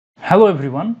Hello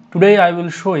everyone, today I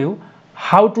will show you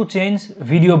how to change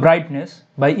video brightness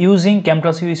by using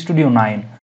Camtasia Studio 9.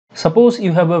 Suppose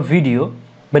you have a video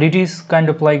but it is kind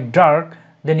of like dark,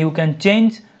 then you can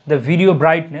change the video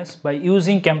brightness by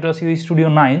using Camtasia Studio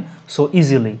 9 so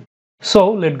easily.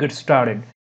 So let's get started.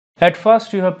 At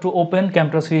first you have to open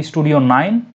Camtasia Studio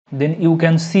 9, then you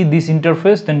can see this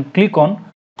interface, then click on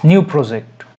New Project.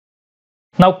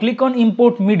 Now click on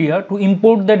import media to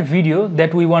import that video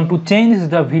that we want to change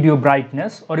the video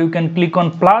brightness, or you can click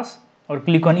on plus or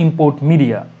click on import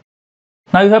media.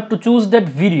 Now you have to choose that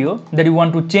video that you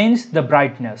want to change the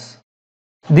brightness.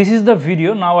 This is the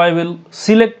video. Now I will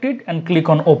select it and click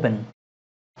on open.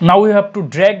 Now we have to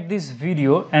drag this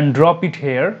video and drop it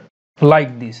here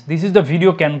like this. This is the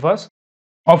video canvas.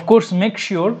 Of course, make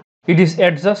sure it is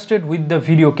adjusted with the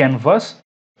video canvas.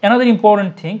 Another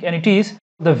important thing, and it is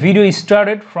the video is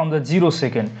started from the 0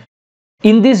 second.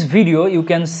 In this video you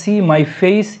can see my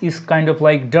face is kind of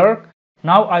like dark.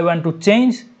 Now I want to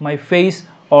change my face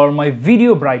or my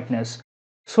video brightness.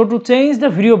 So to change the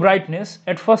video brightness,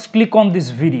 at first click on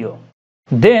this video,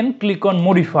 then click on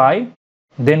modify,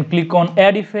 then click on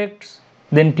add effects,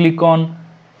 then click on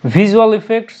visual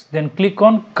effects, then click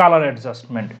on color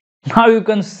adjustment. Now you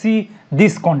can see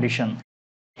this condition.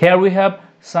 Here we have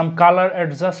some color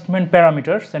adjustment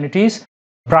parameters, and it is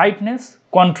brightness,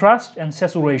 contrast and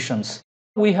saturations.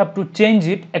 We have to change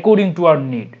it according to our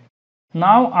need.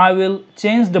 Now I will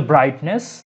change the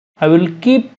brightness. I will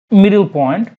keep middle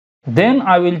point. Then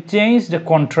I will change the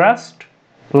contrast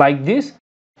like this.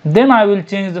 Then I will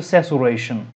change the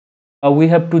saturation. We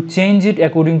have to change it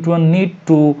according to our need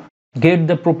to get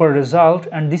the proper result,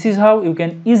 and this is how you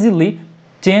can easily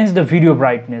change the video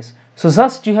brightness. So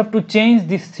just you have to change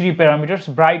these three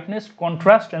parameters: brightness,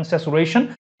 contrast and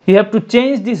saturation. You have to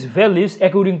change these values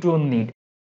according to your need.